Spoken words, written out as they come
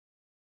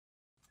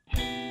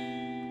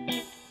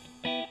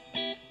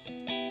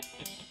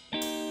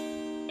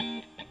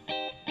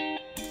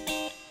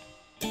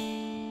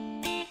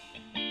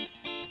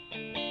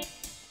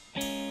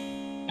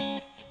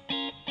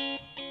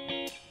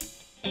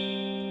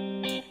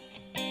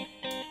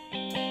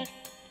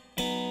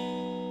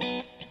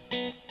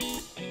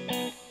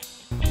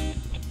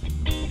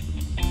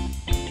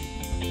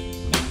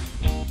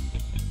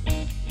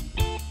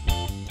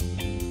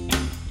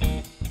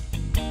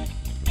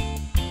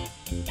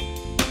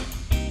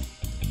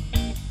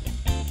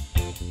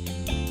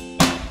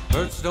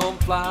Birds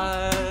don't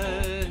fly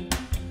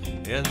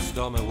in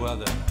stormy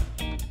weather,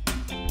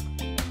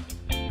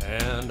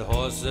 and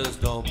horses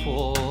don't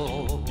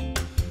pull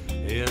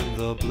in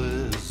the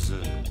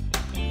blizzard.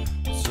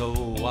 So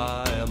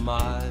why am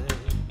I?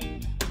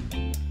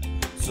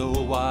 So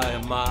why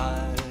am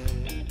I?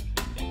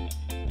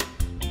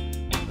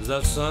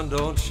 The sun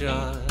don't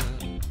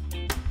shine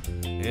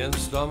in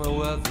stormy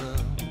weather,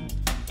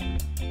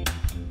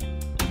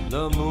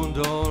 the moon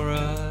don't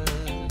rise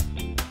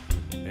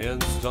in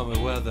stormy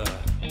weather.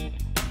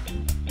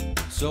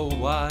 So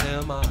why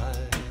am I?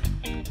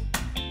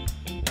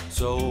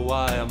 So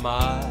why am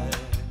I?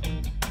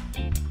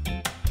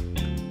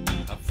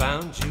 I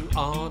found you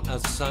on a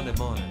Sunday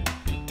morning,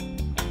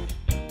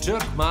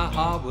 took my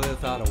heart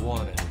without a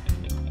warning.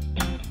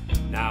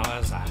 Now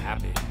as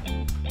happy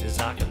as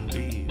I can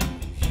be,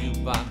 you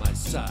by my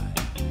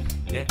side,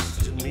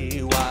 next to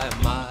me. Why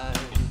am I?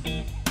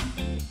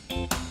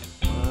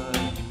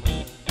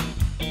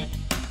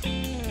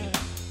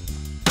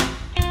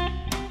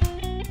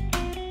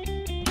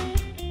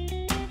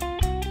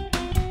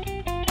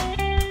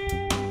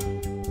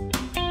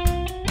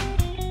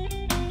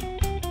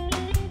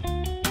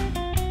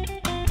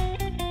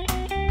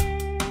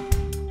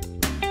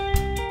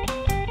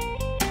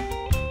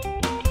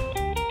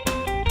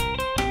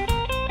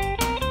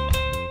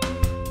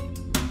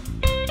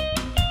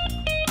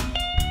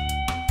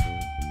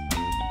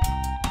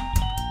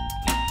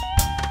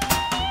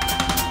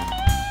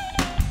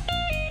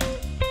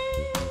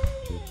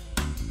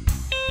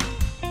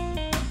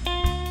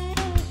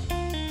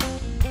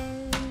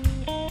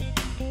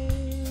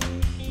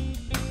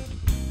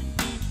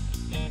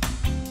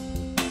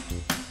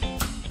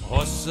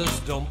 Horses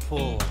don't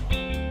pull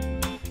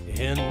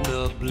in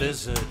the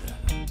blizzard,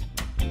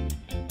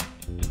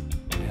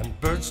 and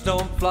birds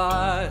don't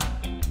fly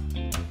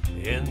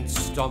in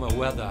stormy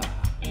weather.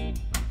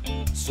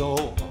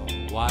 So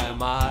why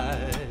am I?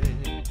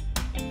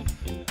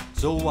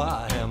 So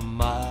why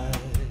am I?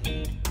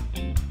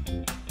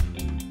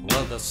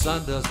 Well, the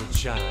sun doesn't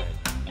shine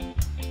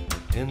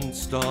in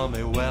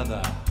stormy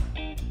weather,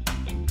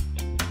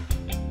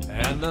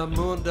 and the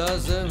moon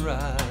doesn't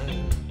rise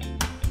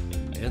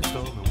in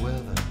stormy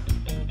weather.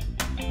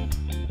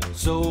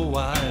 So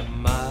why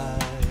am I?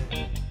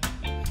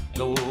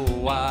 So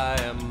why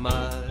am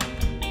I?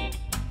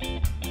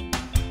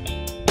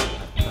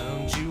 I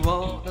found you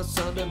on a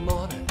Sunday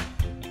morning,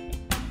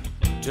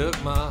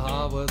 took my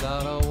heart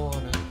without a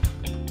warning.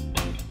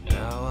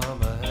 Now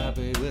I'm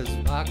happy as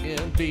I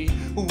can be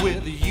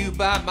with you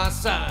by my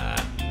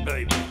side,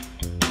 baby.